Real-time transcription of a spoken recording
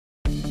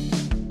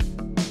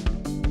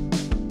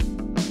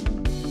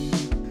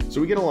So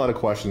we get a lot of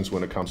questions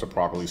when it comes to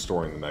properly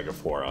storing the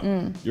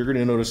MegaFlora. You're going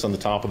to notice on the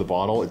top of the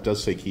bottle, it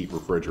does say keep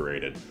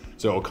refrigerated.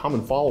 So a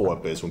common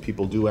follow-up is when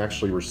people do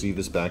actually receive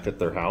this back at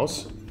their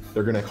house,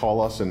 they're going to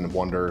call us and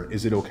wonder,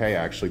 is it okay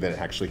actually that it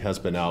actually has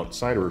been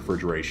outside of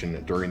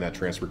refrigeration during that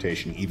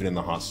transportation, even in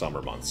the hot summer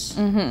months?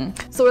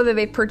 So whether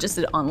they purchased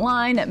it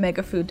online at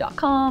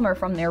megafood.com or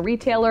from their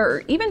retailer,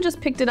 or even just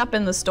picked it up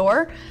in the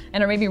store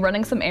and are maybe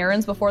running some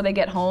errands before they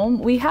get home,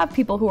 we have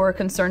people who are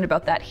concerned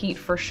about that heat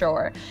for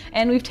sure.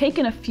 And we've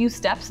taken a few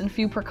steps and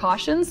few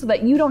precautions so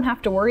that you don't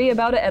have to worry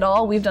about it at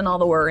all. We've done all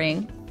the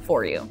worrying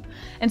for you.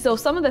 And so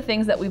some of the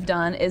things that we've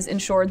done is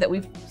ensured that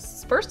we've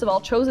first of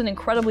all chosen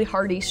incredibly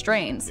hardy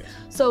strains.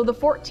 So the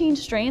 14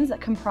 strains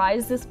that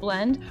comprise this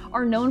blend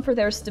are known for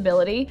their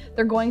stability.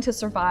 They're going to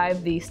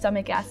survive the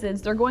stomach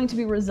acids. They're going to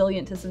be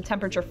resilient to some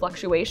temperature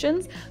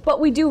fluctuations,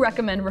 but we do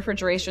recommend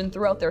refrigeration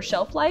throughout their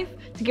shelf life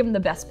to give them the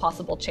best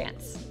possible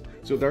chance.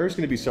 So there's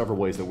going to be several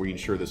ways that we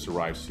ensure this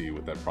arrives to you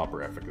with that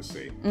proper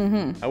efficacy.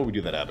 How would we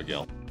do that,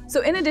 Abigail? So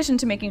in addition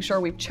to making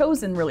sure we've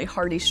chosen really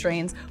hardy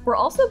strains, we're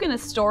also going to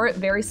store it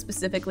very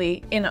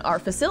specifically in our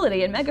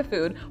facility in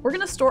MegaFood. We're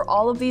going to store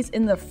all of these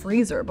in the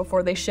freezer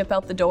before they ship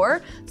out the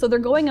door. So they're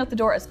going out the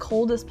door as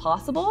cold as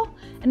possible.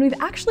 And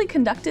we've actually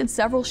conducted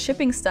several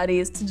shipping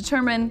studies to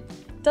determine,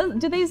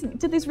 do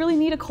these really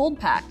need a cold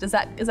pack? Is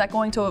that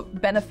going to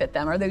benefit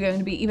them? Are they going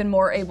to be even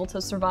more able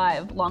to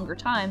survive longer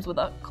times with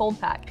a cold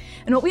pack?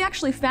 And what we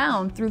actually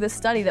found through this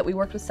study that we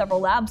worked with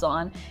several labs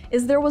on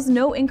is there was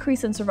no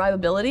increase in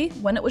survivability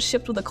when it was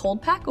shipped with a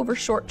cold pack over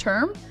short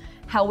term.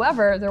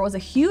 However, there was a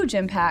huge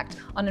impact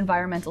on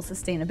environmental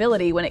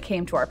sustainability when it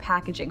came to our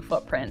packaging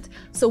footprint.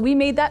 So we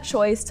made that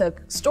choice to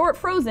store it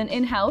frozen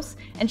in-house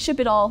and ship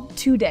it all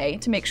today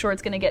to make sure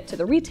it's going to get to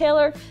the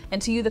retailer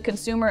and to you, the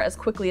consumer, as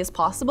quickly as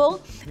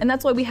possible. And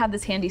that's why we have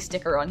this handy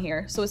sticker on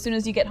here. So as soon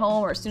as you get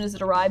home or as soon as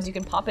it arrives, you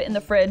can pop it in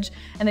the fridge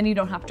and then you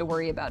don't have to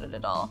worry about it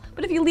at all.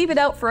 But if you leave it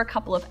out for a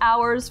couple of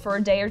hours, for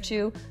a day or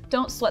two,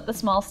 don't sweat the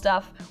small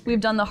stuff. We've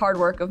done the hard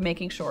work of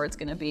making sure it's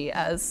going to be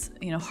as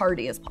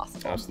hardy as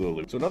possible.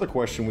 Absolutely. So another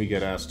question we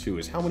get asked too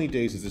is how many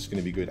days is this going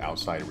to be good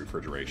outside of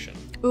refrigeration?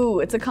 Ooh,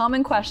 it's a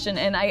common question,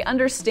 and I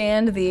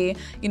understand the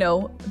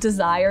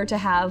desire to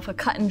have a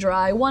cut and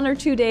dry 1 or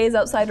 2 days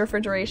outside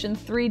refrigeration,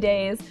 3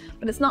 days,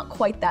 but it's not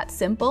quite that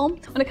simple.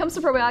 When it comes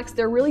to probiotics,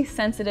 they're really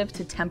sensitive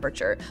to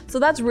temperature, so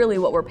that's really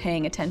what we're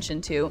paying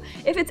attention to.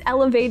 If it's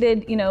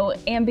elevated,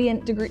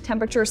 ambient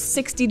temperature,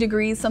 60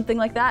 degrees, something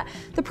like that,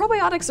 the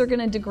probiotics are going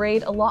to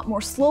degrade a lot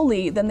more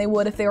slowly than they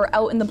would if they were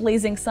out in the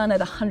blazing sun at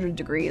 100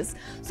 degrees.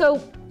 So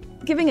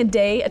giving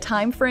a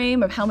time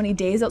frame of how many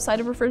days outside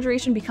of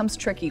refrigeration becomes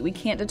tricky. We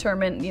can't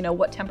determine,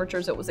 what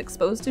temperatures it was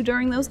exposed to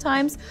during those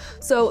times.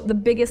 So the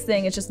biggest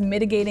thing is just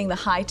mitigating the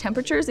high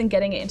temperatures and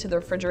getting it into the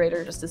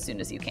refrigerator just as soon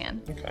as you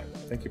can. Okay,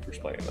 thank you for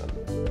explaining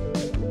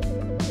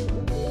that.